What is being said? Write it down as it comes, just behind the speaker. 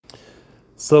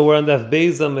So we're on Daf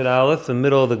Beis Amid Aleph, in the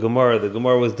middle of the Gemara. The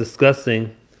Gemara was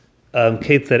discussing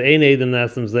Kate said Ein Eidim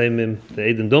Nasim Zaymim. The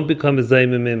Eidim don't become a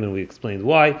Zaymim, and we explained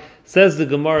why. Says the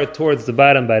Gemara towards the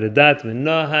bottom by the Dat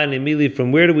Minahan Emili.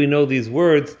 From where do we know these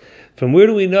words? From where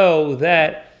do we know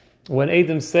that when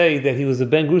Eidim say that he was a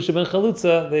Ben Grusha Ben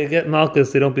Chalutza, they get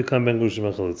Malchus, they don't become Ben Grusha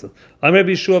Ben Chalutza? Amar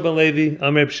Bishua Ben Levi,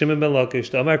 Amar Shimon Ben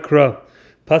Lakish, Amar Kra.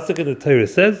 Pasuk in the Torah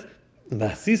says,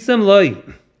 Vasisam Loi.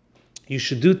 You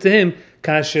should do to him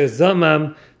kasher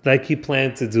zamam, like he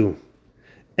planned to do.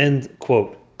 End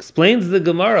quote. Explains the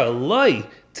Gemara, Loi,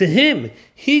 to him,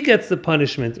 he gets the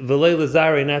punishment, v'lei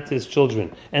lazare, not to his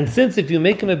children. And since if you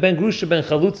make him a Ben Grusha Ben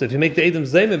Chalutza, if you make the Eidim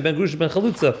Zayim Ben Grusha Ben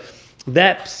Chalutza,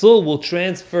 that psul will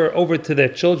transfer over to their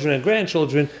children and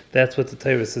grandchildren. That's what the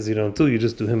Torah says you don't do, you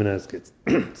just do him and his kids.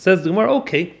 Says the Gemara,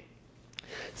 okay,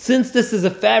 since this is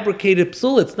a fabricated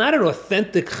psul, it's not an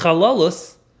authentic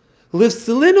chalalus.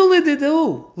 Livsilinu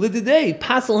lididu, lididei,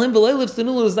 passel him v'lei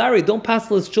livsilinu lazari, don't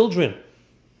passel his children.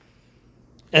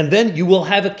 And then you will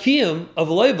have a kiyum of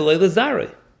v'lei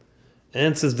lazari.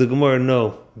 And says the Gemara,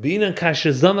 no. B'inan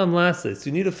kasher zamam lasis,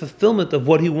 you need a fulfillment of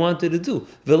what he wanted to do.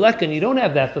 V'lekan, you don't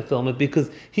have that fulfillment because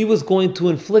he was going to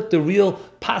inflict a real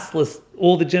passless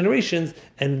all the generations,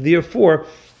 and therefore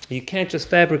you can't just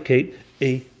fabricate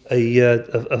a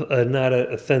not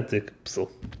an authentic psul.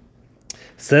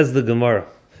 Says the Gemara,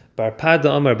 Barpada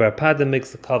Amar, Barpada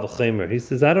makes a kal v'chemer. He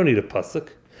says, I don't need a pasuk.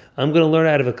 I'm going to learn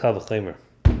out of a kal v'chemer.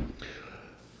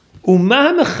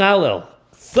 Umah mechalel,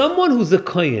 someone who's a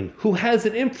kohen, who has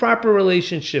an improper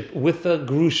relationship with a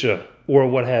grusha or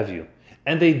what have you,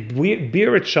 and they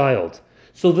bear a child.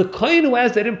 So the kohen who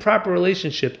has that improper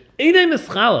relationship, einay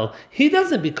mischalel, he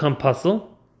doesn't become pasul.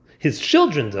 His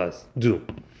children do.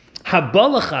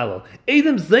 Habalachalel,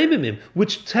 Eidim Zaymimim,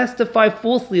 which testify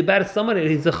falsely about someone that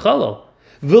he's a chalal.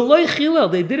 V'loy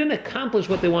chilel, they didn't accomplish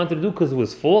what they wanted to do because it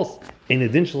was false. In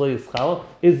addition to chalal,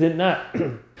 is it not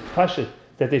pashut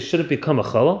that they shouldn't become a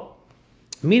chalal?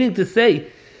 Meaning to say,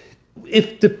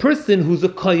 if the person who's a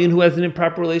kohen who has an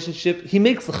improper relationship, he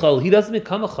makes a chalal, he doesn't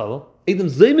become a chalal. Eidim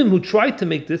Zaymim who tried to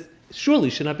make this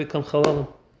surely should not become chalalim.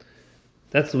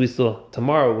 That's what we saw.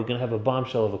 Tomorrow we're going to have a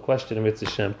bombshell of a question in Ritz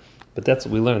Hashem. But that's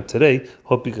what we learned today.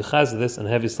 Hope you can chaz this and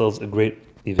have yourselves a great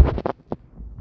evening.